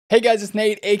Hey guys, it's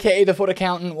Nate, aka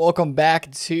TheFutAccountant. Welcome back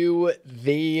to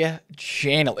the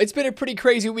channel. It's been a pretty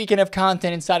crazy weekend of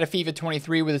content inside of FIFA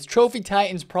 23 with its Trophy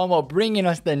Titans promo bringing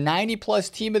us the 90 plus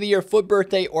Team of the Year Foot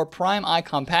Birthday or Prime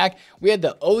Icon Pack. We had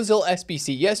the Ozil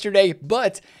SBC yesterday,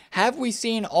 but have we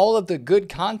seen all of the good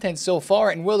content so far,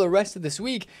 and will the rest of this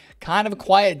week kind of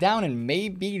quiet down and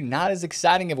maybe not as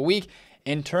exciting of a week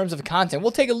in terms of content?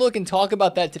 We'll take a look and talk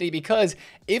about that today, because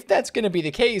if that's going to be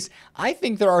the case, I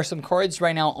think there are some cards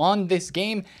right now on this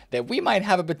game that we might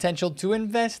have a potential to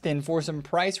invest in for some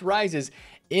price rises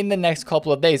in the next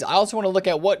couple of days. I also want to look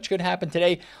at what could happen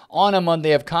today on a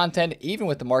Monday of content, even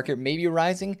with the market maybe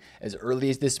rising as early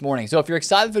as this morning. So if you're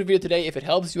excited for the video today, if it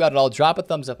helps you out at all, drop a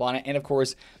thumbs up on it, and of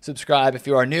course, subscribe if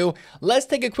you are new. Let's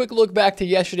take a quick look back to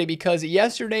yesterday, because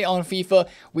yesterday on FIFA,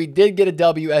 we did get a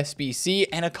WSBC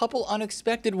and a couple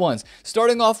unexpected ones.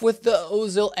 Starting off with the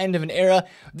Ozil end of an era.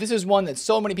 This is one that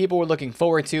so many people were looking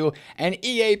forward to, and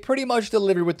EA pretty much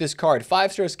delivered with this card.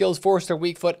 5-star skills, 4-star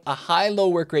weak foot, a high-low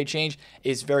work rate change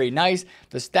is very nice.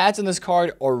 The stats on this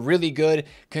card are really good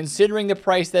considering the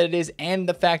price that it is and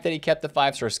the fact that he kept the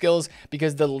 5-star skills,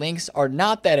 because the links are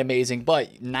not that amazing,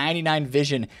 but 99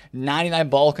 vision, 99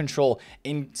 ball control,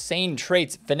 insane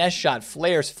traits, finesse shot,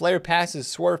 flares, flare passes,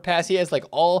 swerve pass. He has like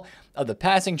all of the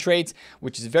passing traits,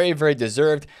 which is very, very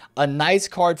deserved. A nice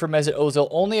card for Mesut Ozil,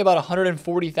 only about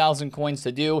 140,000 coins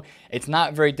to do. It's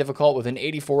not very difficult with an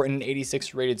 84 and an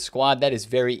 86 rated squad. That is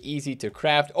very easy to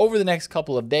craft over the next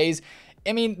couple of days.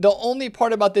 I mean, the only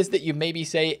part about this that you maybe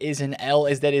say is an L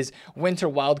is that his Winter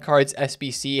Wildcards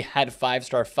SBC had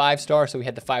 5-star, 5-star, so we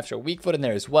had the 5-star weak foot in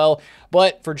there as well.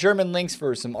 But for German links,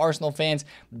 for some Arsenal fans,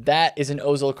 that is an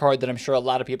Ozil card that I'm sure a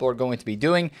lot of people are going to be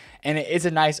doing, and it is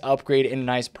a nice upgrade and a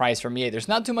nice price for me. There's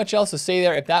not too much else to say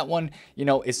there. If that one, you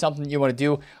know, is something you want to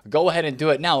do, go ahead and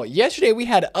do it. Now, yesterday we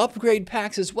had upgrade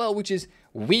packs as well, which is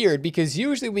weird because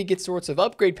usually we get sorts of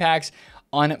upgrade packs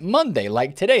on Monday,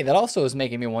 like today. That also is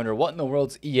making me wonder what in the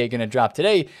world's EA going to drop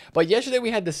today. But yesterday we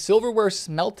had the silverware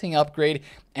smelting upgrade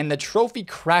and the trophy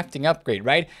crafting upgrade,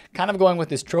 right? Kind of going with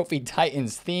this Trophy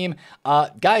Titans theme.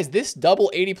 Guys, this double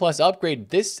 80 plus upgrade,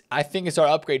 this I think is our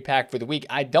upgrade pack for the week.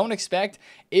 I don't expect,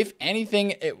 if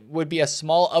anything, it would be a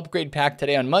small upgrade pack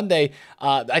today on Monday.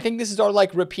 I think this is our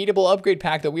like repeatable upgrade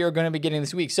pack that we are going to be getting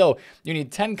this week. So you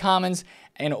need 10 commons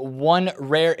and 1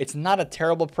 rare. It's not a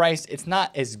terrible price. It's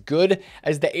not as good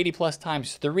as the 80 plus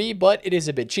times 3, but it is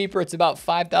a bit cheaper. It's about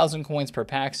 5,000 coins per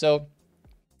pack. So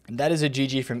that is a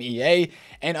GG from EA.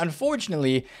 And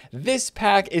unfortunately, this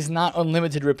pack is not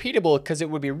unlimited repeatable, because it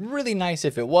would be really nice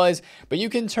if it was, but you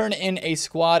can turn in a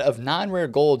squad of non-rare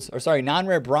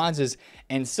bronzes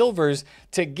and silvers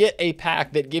to get a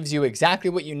pack that gives you exactly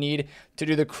what you need to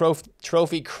do the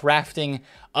trophy crafting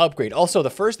upgrade. Also, the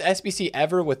first SBC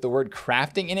ever with the word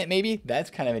crafting in it, maybe. That's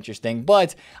kind of interesting,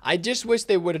 but I just wish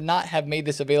they would not have made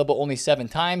this available only 7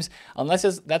 times, unless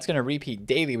that's going to repeat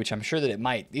daily, which I'm sure that it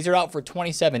might. These are out for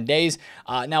 27 days.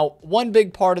 Now, one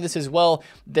big part of this as well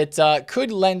that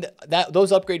could lend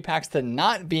those upgrade packs to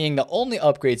not being the only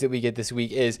upgrades that we get this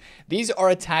week is these are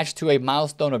attached to a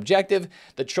milestone objective,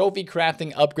 the trophy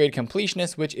crafting upgrade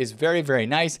completionist, which is very, very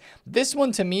nice. This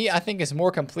one to me, I think, is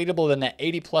more completable than that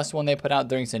 80 plus one they put out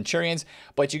during Centurions,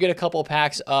 but you get a couple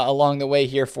packs along the way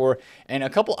here and a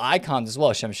couple icons as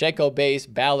well. Shevchenko base,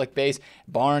 Ballack base,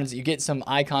 Barnes. You get some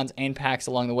icons and packs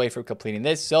along the way for completing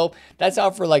this. So that's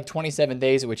out for like 27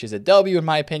 days, which is a W in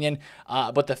my opinion.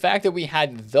 But the fact that we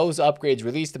had those upgrades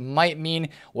released might mean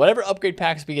whatever upgrade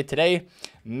packs we get today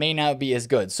may not be as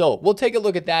good. So we'll take a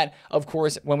look at that, of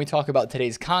course, when we talk about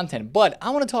today's content. But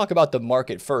I want to talk about the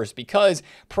market first, because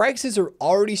prices are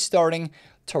already starting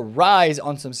to rise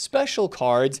on some special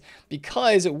cards,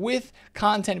 because with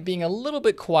content being a little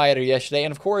bit quieter yesterday,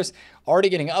 and of course already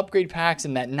getting upgrade packs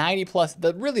and that 90 plus,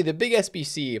 really the big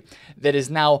SBC that is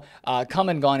now come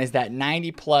and gone is that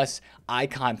 90 plus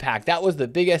icon pack. That was the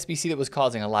big SBC that was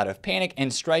causing a lot of panic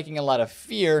and striking a lot of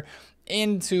fear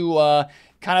into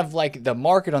kind of like the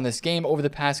market on this game over the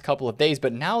past couple of days.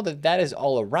 But now that that has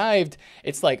all arrived,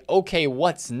 it's like, okay,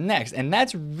 what's next? And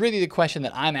that's really the question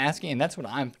that I'm asking, and that's what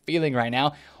I'm feeling right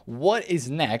now. What is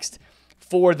next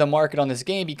for the market on this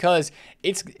game? Because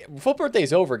Foot Birthday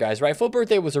is over, guys, right? Foot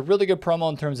Birthday was a really good promo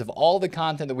in terms of all the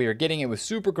content that we were getting. It was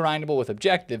super grindable with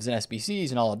objectives and SBCs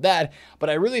and all of that.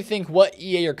 But I really think what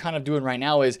EA are kind of doing right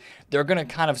now is they're going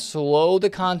to kind of slow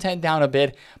the content down a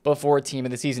bit before Team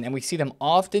of the Season. And we see them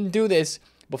often do this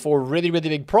before really, really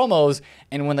big promos.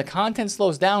 And when the content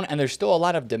slows down and there's still a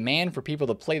lot of demand for people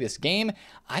to play this game,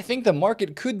 I think the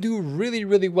market could do really,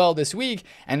 really well this week.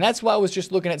 And that's why I was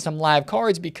just looking at some live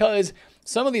cards, because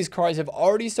some of these cards have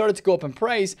already started to go up in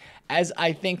price, as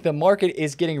I think the market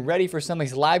is getting ready for some of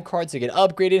these live cards to get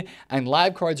upgraded, and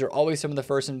live cards are always some of the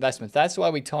first investments. That's why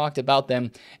we talked about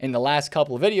them in the last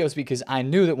couple of videos, because I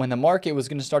knew that when the market was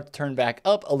going to start to turn back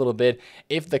up a little bit,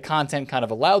 if the content kind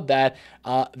of allowed that,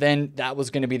 then that was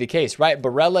going to be the case, right?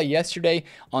 Barella yesterday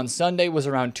on Sunday was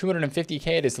around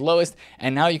 250K at its lowest,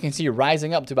 and now you can see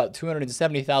rising up to about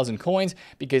 270,000 coins,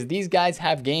 because these guys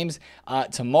have games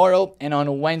tomorrow and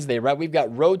on Wednesday, right? We've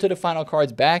got Road to the Final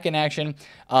cards back in action.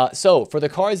 So for the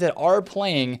cards that are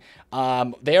playing,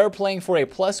 they are playing for a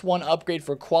 +1 upgrade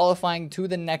for qualifying to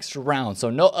the next round. So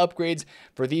no upgrades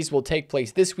for these will take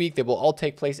place this week. They will all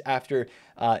take place after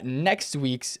next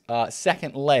week's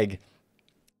second leg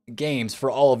games for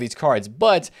all of these cards.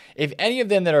 But if any of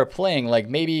them that are playing, like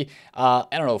maybe I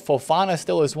don't know, Fofana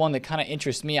still is one that kind of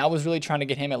interests me. I was really trying to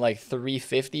get him at like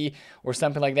 350 or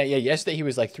something like that. Yeah, yesterday he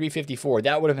was like 354.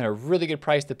 That would have been a really good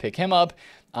price to pick him up.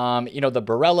 You know, the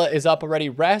Barella is up already.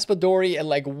 Raspadori at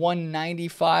like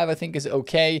 195 I think is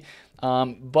okay.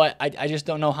 But I just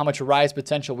don't know how much rise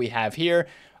potential we have here.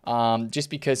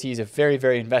 Just because he's a very,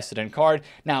 very invested in card.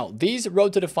 Now, these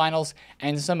Road to the Finals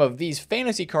and some of these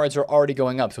fantasy cards are already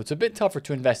going up, so it's a bit tougher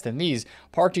to invest in these.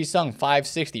 Park Ji-sung,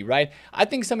 560, right? I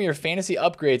think some of your fantasy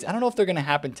upgrades, I don't know if they're going to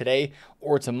happen today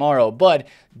or tomorrow, but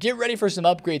get ready for some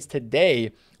upgrades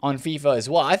today on FIFA as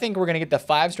well. I think we're going to get the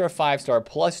 5-star, 5-star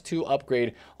 +2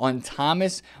 upgrade on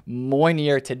Thomas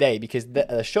Moynier today, because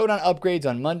the showdown upgrades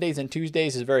on Mondays and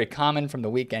Tuesdays is very common from the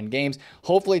weekend games.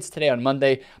 Hopefully it's today on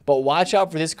Monday, but watch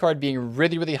out for this card being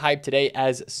really, really hyped today,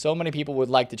 as so many people would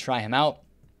like to try him out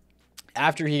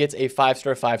after he gets a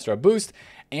 5-star, 5-star boost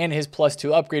and his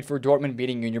 +2 upgrade for Dortmund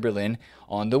beating Union Berlin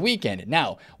on the weekend.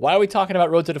 Now, why are we talking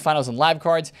about Road to the Finals and live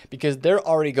cards? Because they're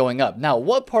already going up. Now,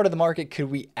 what part of the market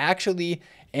could we actually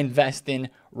invest in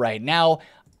right now?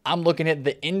 I'm looking at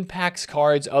the impacts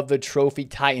cards of the Trophy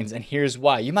Titans, and here's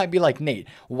why. You might be like, Nate,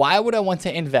 why would I want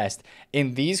to invest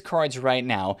in these cards right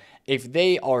now if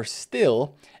they are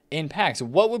still in packs?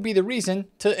 What would be the reason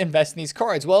to invest in these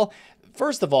cards? Well,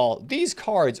 first of all, these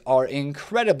cards are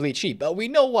incredibly cheap, but we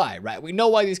know why, right? We know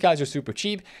why these guys are super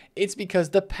cheap. It's because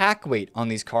the pack weight on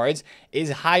these cards is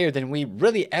higher than we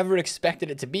really ever expected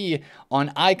it to be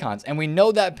on icons. And we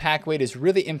know that pack weight is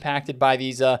really impacted by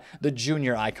these, the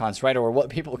junior icons, right? Or what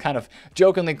people kind of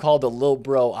jokingly call the Lil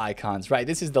Bro icons, right?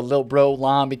 This is the Lil Bro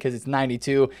Lam because it's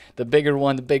 92. The bigger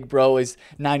one, the Big Bro, is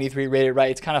 93 rated, right?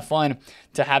 It's kind of fun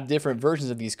to have different versions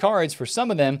of these cards for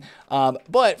some of them.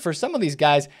 But for some of these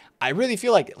guys, I really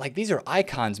feel like these are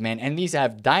icons, man, and these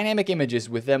have dynamic images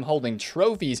with them holding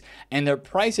trophies, and their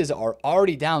prices are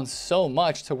already down so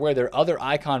much to where their other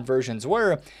icon versions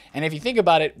were. And if you think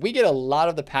about it, we get a lot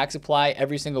of the pack supply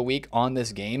every single week on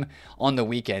this game on the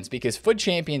weekends, because Foot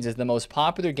Champions is the most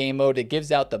popular game mode. It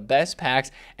gives out the best packs,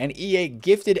 and EA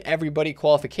gifted everybody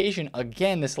qualification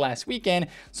again this last weekend.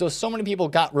 So many people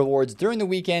got rewards during the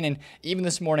weekend, and even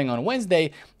this morning on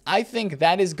Wednesday. I think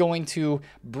that is going to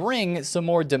bring some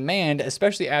more demand,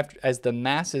 especially as the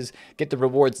masses get the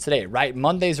rewards today, right?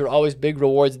 Mondays are always big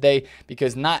rewards day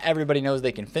because not everybody knows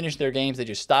they can finish their games. They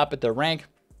just stop at their rank.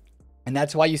 And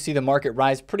that's why you see the market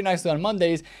rise pretty nicely on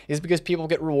Mondays, is because people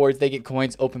get rewards, they get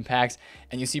coins, open packs,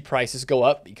 and you see prices go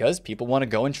up because people want to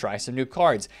go and try some new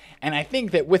cards. And I think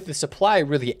that with the supply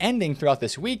really ending throughout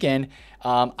this weekend,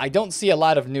 I don't see a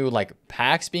lot of new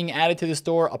packs being added to the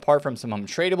store apart from some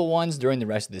untradeable ones during the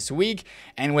rest of this week.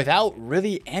 And without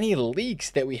really any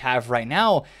leaks that we have right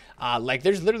now,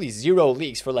 there's literally 0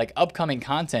 leaks for upcoming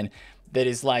content. That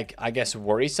is I guess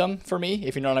worrisome for me,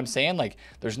 if you know what I'm saying.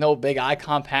 There's no big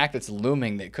icon pack that's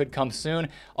looming that could come soon.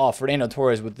 Oh, Fernando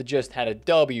Torres with just had a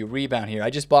W rebound here. I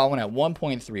just bought one at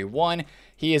 1.31.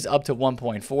 He is up to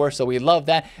 1.4, so we love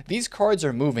that. These cards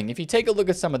are moving. If you take a look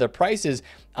at some of their prices,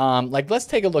 let's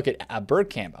take a look at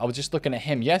Bergkamp. I was just looking at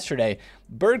him yesterday.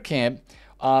 Bergkamp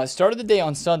started the day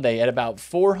on Sunday at about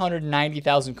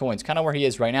 490,000 coins, kind of where he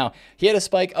is right now. He had a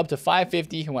spike up to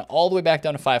 550. He went all the way back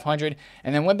down to 500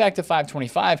 and then went back to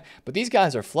 525. But these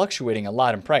guys are fluctuating a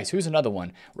lot in price. Who's another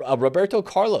one? Roberto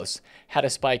Carlos had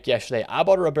a spike yesterday. I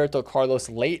bought a Roberto Carlos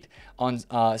late on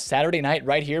Saturday night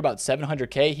right here, about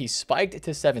 700K. He spiked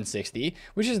to 760,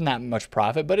 which isn't that much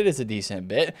profit, but it is a decent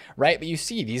bit, right? But you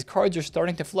see, these cards are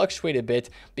starting to fluctuate a bit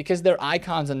because they're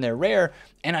icons and they're rare.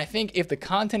 And I think if the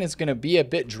content is going to be a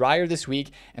bit drier this week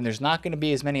and there's not going to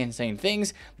be as many insane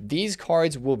things, these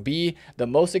cards will be the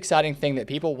most exciting thing that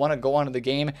people want to go onto the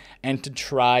game and to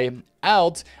try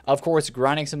out. Of course,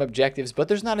 grinding some objectives, but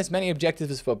there's not as many objectives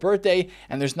as Foot Birthday,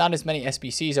 and there's not as many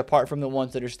SBCs apart from the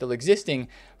ones that are still existing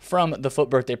from the Foot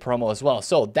Birthday promo as well.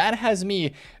 So that has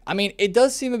me, I mean, it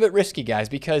does seem a bit risky, guys,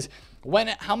 because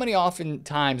how many often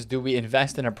times do we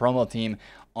invest in a promo team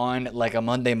on like a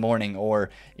Monday morning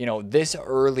or, you know, this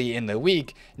early in the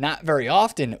week? Not very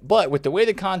often. But with the way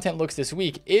the content looks this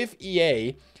week, if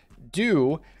EA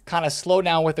do kind of slow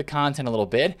down with the content a little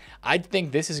bit, I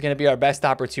think this is going to be our best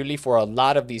opportunity for a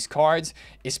lot of these cards,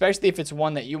 especially if it's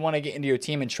one that you want to get into your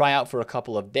team and try out for a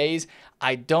couple of days.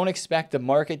 I don't expect the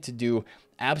market to do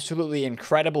absolutely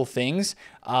incredible things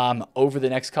over the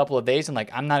next couple of days. And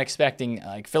like, I'm not expecting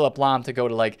like Philip Lahm to go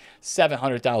to like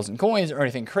 700,000 coins or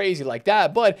anything crazy like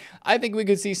that. But I think we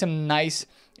could see some nice,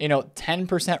 you know,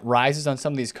 10% rises on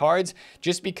some of these cards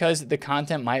just because the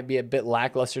content might be a bit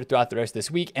lackluster throughout the rest of this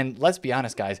week. And let's be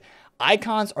honest, guys,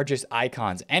 icons are just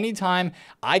icons. Anytime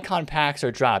icon packs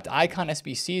are dropped, icon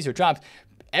SBCs are dropped,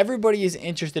 everybody is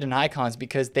interested in icons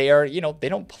because they are, you know, they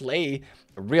don't play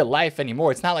real life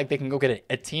anymore. It's not like they can go get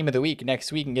a team of the week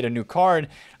next week and get a new card.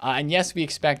 And yes, we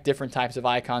expect different types of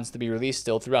icons to be released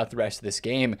still throughout the rest of this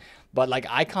game. But like,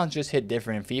 icons just hit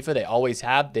different in FIFA. They always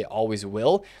have, they always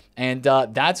will. And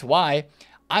that's why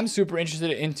I'm super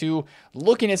interested into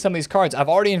looking at some of these cards. I've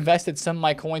already invested some of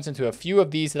my coins into a few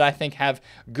of these that I think have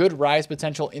good rise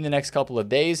potential in the next couple of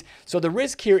days. So the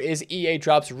risk here is EA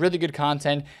drops really good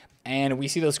content and we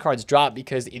see those cards drop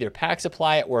because either pack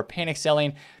supply or panic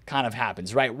selling kind of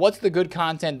happens, right? What's the good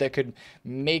content that could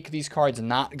make these cards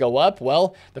not go up?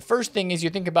 Well, the first thing is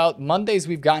you think about Mondays,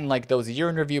 we've gotten like those year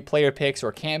in review player picks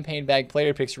or campaign bag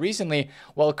player picks recently.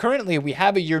 Well, currently we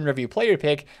have a year in review player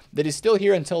pick that is still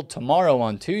here until tomorrow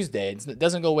on Tuesday. It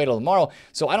doesn't go away till tomorrow.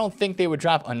 So I don't think they would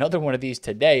drop another one of these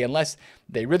today unless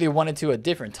they really wanted to a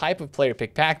different type of player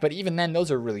pick pack. But even then, those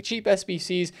are really cheap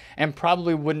SBCs and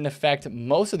probably wouldn't affect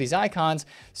most of these icons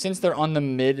since they're on the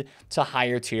mid to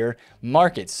higher tier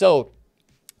market. So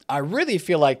I really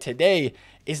feel like today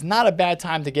is not a bad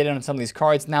time to get in on some of these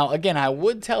cards. Now, again, I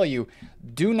would tell you,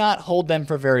 do not hold them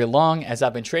for very long, as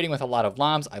I've been trading with a lot of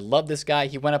Lahms. I love this guy.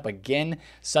 He went up again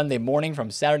Sunday morning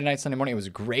from Saturday night, Sunday morning. It was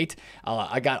great.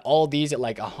 I got all these at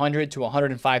like 100 to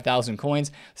 105,000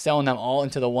 coins, selling them all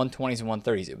into the 120s and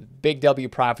 130s. It was big W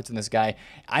profits in this guy.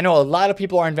 I know a lot of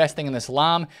people are investing in this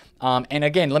Lahm. And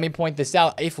again, let me point this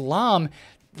out. If Lahm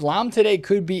today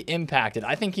could be impacted.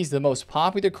 I think he's the most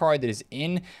popular card that is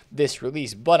in this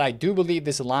release, but I do believe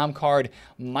this Lahm card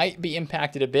might be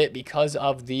impacted a bit because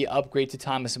of the upgrade to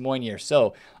Thomas Meunier.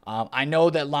 So I know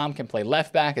that Lahm can play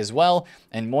left back as well,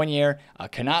 and Meunier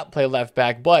cannot play left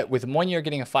back, but with Meunier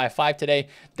getting a 5-5 today,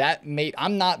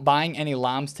 I'm not buying any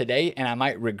Lahms today, and I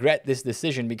might regret this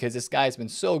decision because this guy has been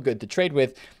so good to trade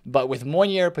with. But with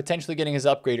Meunier potentially getting his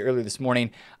upgrade early this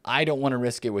morning, I don't want to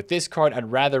risk it with this card.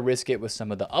 I'd rather risk it with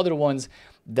some of the other ones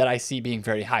that I see being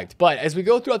very hyped. But as we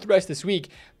go throughout the rest of this week,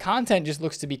 content just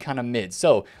looks to be kind of mid.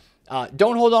 So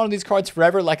don't hold on to these cards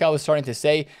forever, like I was starting to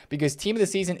say, because team of the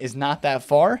season is not that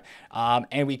far.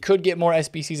 And we could get more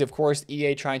SBCs, of course,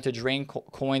 EA trying to drain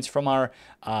coins from our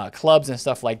clubs and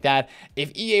stuff like that.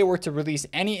 If EA were to release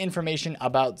any information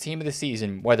about team of the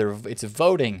season, whether it's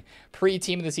voting,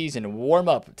 pre-team of the season,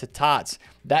 warm-up to TOTS,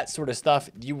 that sort of stuff,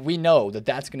 we know that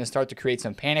that's going to start to create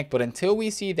some panic. But until we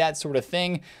see that sort of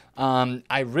thing,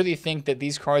 I really think that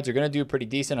these cards are going to do pretty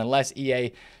decent unless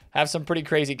EA have some pretty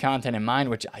crazy content in mind,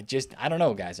 which I don't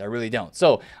know, guys. I really don't.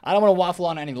 So I don't want to waffle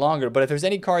on any longer, but if there's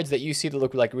any cards that you see that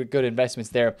look like good investments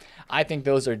there, I think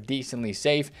those are decently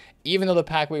safe. Even though the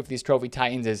pack weight for these Trophy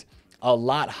Titans is a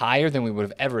lot higher than we would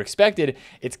have ever expected,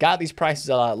 it's got these prices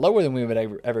a lot lower than we would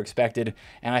have ever expected,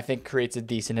 and I think creates a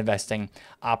decent investing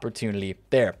opportunity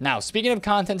there. Now, speaking of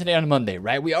content today on Monday,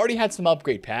 right, we already had some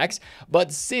upgrade packs,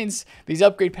 but since these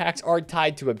upgrade packs are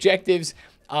tied to objectives,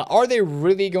 are they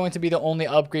really going to be the only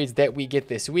upgrades that we get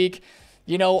this week?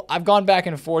 You know, I've gone back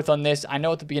and forth on this. I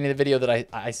know at the beginning of the video that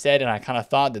I said, and I kind of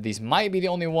thought that these might be the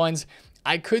only ones.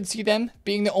 I could see them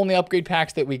being the only upgrade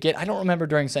packs that we get. I don't remember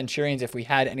during Centurions if we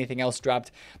had anything else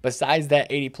dropped besides that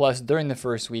 80 plus during the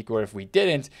first week, or if we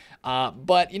didn't.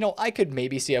 But, you know, I could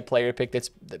maybe see a player pick that's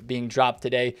being dropped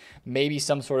today. Maybe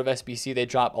some sort of SBC they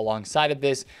drop alongside of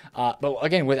this. But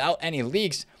again, without any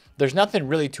leaks, there's nothing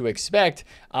really to expect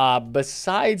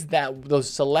besides those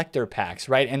selector packs,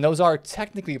 right? And those are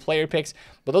technically player picks,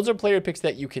 but those are player picks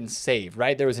that you can save,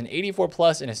 right? There was an 84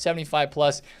 plus and a 75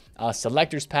 plus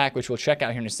selectors pack, which we'll check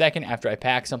out here in a second after I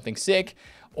pack something sick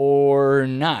or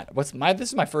not. This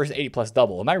is my first 80 plus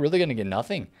double. Am I really going to get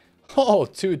nothing? Oh,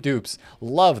 2 dupes.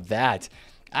 Love that.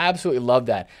 Absolutely love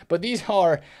that. But these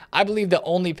are, I believe, the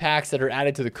only packs that are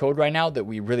added to the code right now that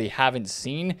we really haven't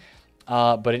seen.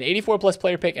 But an 84 plus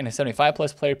player pick and a 75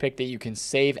 plus player pick that you can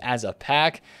save as a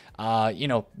pack. You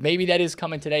know, maybe that is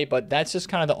coming today, but that's just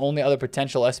kind of the only other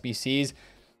potential SBCs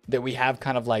that we have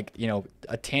kind of like, you know,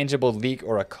 a tangible leak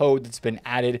or a code that's been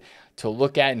added to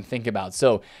look at and think about.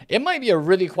 So it might be a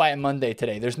really quiet Monday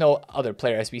today. There's no other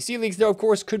player SBC leaks. There, of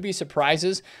course, could be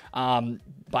surprises.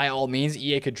 By all means,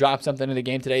 EA could drop something in the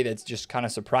game today that's just kind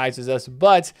of surprises us.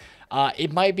 But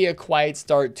it might be a quiet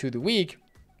start to the week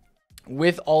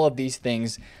with all of these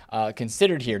things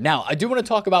considered here. Now, I do want to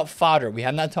talk about fodder. We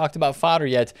have not talked about fodder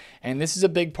yet, and this is a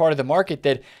big part of the market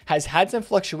that has had some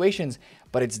fluctuations,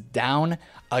 but it's down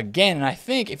again. And I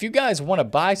think if you guys want to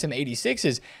buy some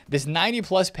 86s, this 90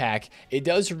 plus pack, it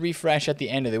does refresh at the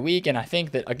end of the week. And I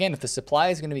think that, again, if the supply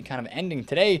is going to be kind of ending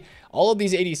today, all of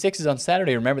these 86s on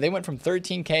Saturday, remember, they went from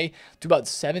 13K to about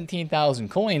 17,000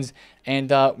 coins. And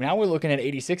now we're looking at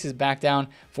 86s back down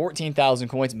 14,000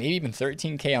 coins, maybe even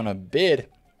 13K on a bid.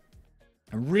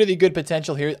 Really good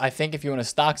potential here. I think if you want to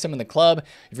stock some in the club,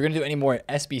 if you're going to do any more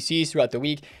SBCs throughout the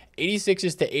week,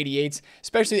 86s to 88s,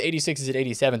 especially the 86s and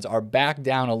 87s, are back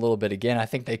down a little bit again. I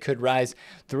think they could rise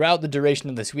throughout the duration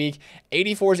of this week.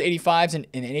 84s, 85s, and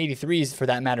 83s for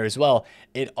that matter as well.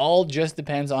 It all just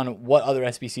depends on what other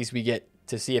SBCs we get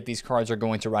to see if these cards are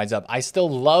going to rise up. I still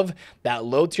love that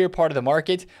low tier part of the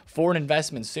market for an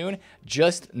investment soon,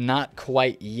 just not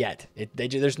quite yet.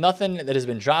 There's nothing that has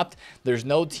been dropped. There's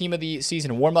no team of the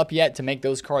season warm up yet to make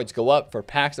those cards go up for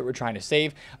packs that we're trying to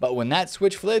save. But when that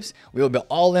switch flips, we will be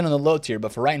all in on the low tier.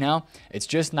 But for right now, it's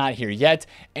just not here yet.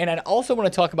 And I'd also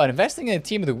want to talk about investing in a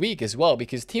team of the week as well,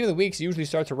 because team of the weeks usually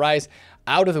start to rise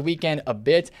out of the weekend a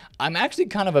bit. I'm actually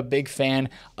kind of a big fan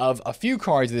of a few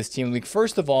cards of this team of the week.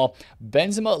 First of all,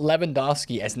 Benzema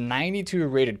Lewandowski as 92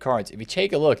 rated cards. If you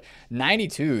take a look,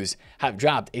 92s have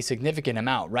dropped a significant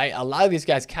amount, right? A lot of these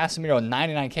guys, Casemiro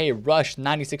 99K, Rush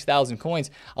 96,000 coins.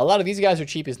 A lot of these guys are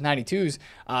cheap as 92s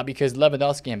because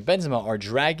Lewandowski and Benzema are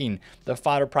dragging the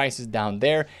fodder prices down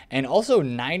there. And also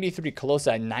 93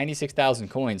 Klose at 96,000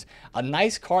 coins. A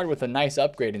nice card with a nice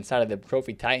upgrade inside of the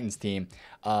Trophy Titans team.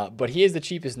 But he is the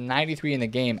cheapest 93 in the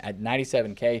game at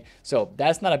 97K. So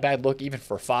that's not a bad look even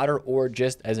for fodder or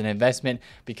just as an investment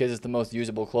because it's the most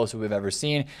usable closer we've ever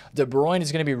seen. De Bruyne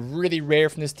is going to be really rare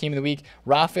from this team of the week.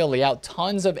 Rafael Leao,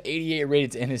 tons of 88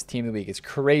 rated in his team of the week. It's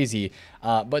crazy.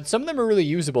 But some of them are really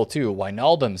usable too.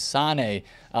 Wijnaldum, Sane,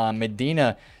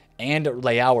 Medina, and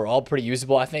Leao are all pretty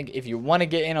usable. I think if you want to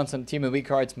get in on some team of the week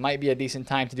cards, might be a decent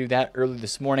time to do that early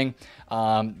this morning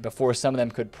before some of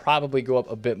them could probably go up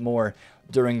a bit more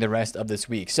during the rest of this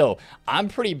week. So I'm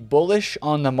pretty bullish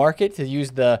on the market, to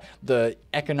use the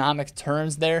economic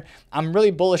terms there. I'm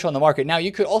really bullish on the market. Now,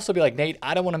 you could also be like, Nate,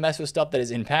 I don't want to mess with stuff that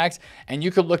is in packs, and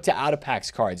you could look to out of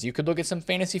packs cards. You could look at some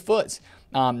fantasy foots.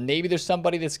 Maybe there's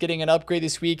somebody that's getting an upgrade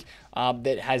this week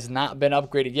that has not been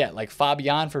upgraded yet. Like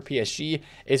Fabian for PSG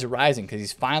is rising because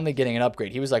he's finally getting an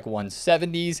upgrade. He was like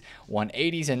 170s,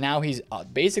 180s, and now he's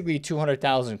basically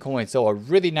 200,000 coins. So a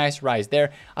really nice rise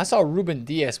there. I saw Ruben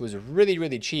Diaz was really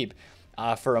cheap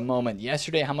for a moment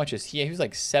yesterday. How much is he? He was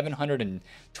like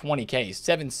 720K,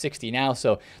 760 now.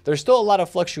 So there's still a lot of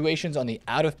fluctuations on the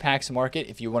out of packs market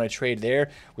if you want to trade there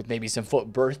with maybe some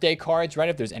foot birthday cards, right?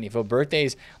 If there's any foot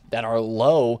birthdays that are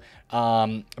low.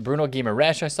 Bruno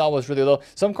Guimaraes I saw was really low.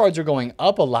 Some cards are going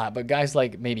up a lot, but guys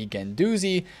like maybe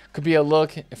Guendouzi could be a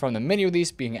look from the mini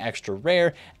release being extra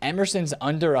rare. Emerson's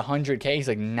under 100K. He's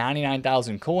like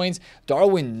 99,000 coins.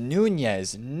 Darwin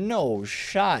Nunez, no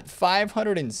shot,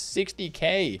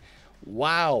 560K.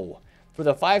 Wow. For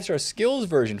the 5-star skills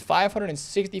version,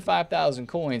 565,000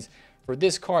 coins. For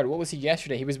this card, what was he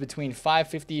yesterday? He was between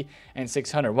 550 and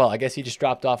 600. Well, I guess he just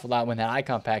dropped off a lot when that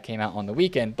icon pack came out on the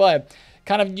weekend. But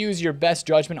kind of use your best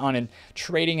judgment on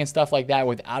trading and stuff like that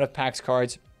with out-of-packs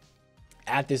cards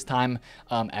at this time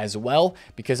as well,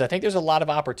 because I think there's a lot of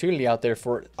opportunity out there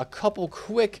for a couple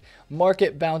quick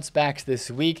market bounce backs this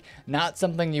week. Not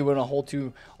something you want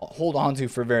to hold on to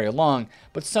for very long,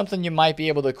 but something you might be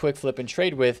able to quick flip and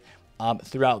trade with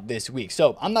throughout this week.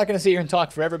 So I'm not going to sit here and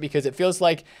talk forever because it feels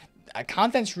like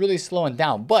content's really slowing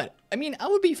down, but I mean, I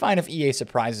would be fine if EA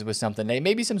surprises with something.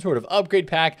 Maybe some sort of upgrade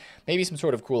pack, maybe some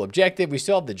sort of cool objective. We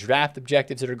still have the draft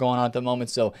objectives that are going on at the moment,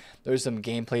 so there's some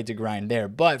gameplay to grind there.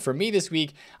 But for me this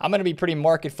week, I'm going to be pretty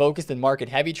market focused and market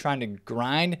heavy, trying to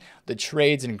grind the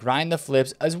trades and grind the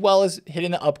flips, as well as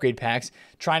hitting the upgrade packs,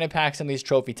 trying to pack some of these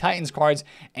Trophy Titans cards.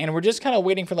 And we're just kind of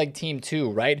waiting for like Team 2,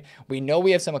 right? We know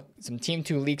we have some Team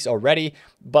 2 leaks already,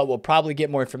 but we'll probably get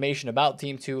more information about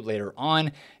Team 2 later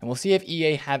on. And we'll see if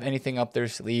EA have anything up their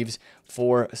sleeves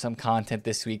for some content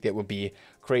this week that would be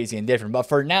crazy and different. But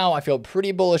for now, I feel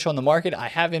pretty bullish on the market. I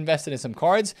have invested in some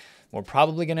cards. We're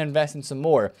probably going to invest in some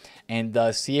more and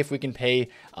see if we can pay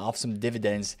off some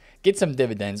dividends, get some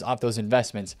dividends off those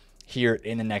investments here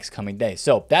in the next coming days.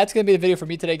 So that's going to be the video for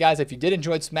me today, guys. If you did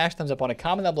enjoy it, smash thumbs up on a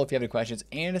comment down below if you have any questions,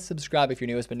 and subscribe if you're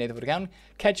new. It's been TheFutAccountant.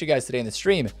 Catch you guys today in the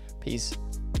stream. Peace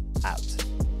out.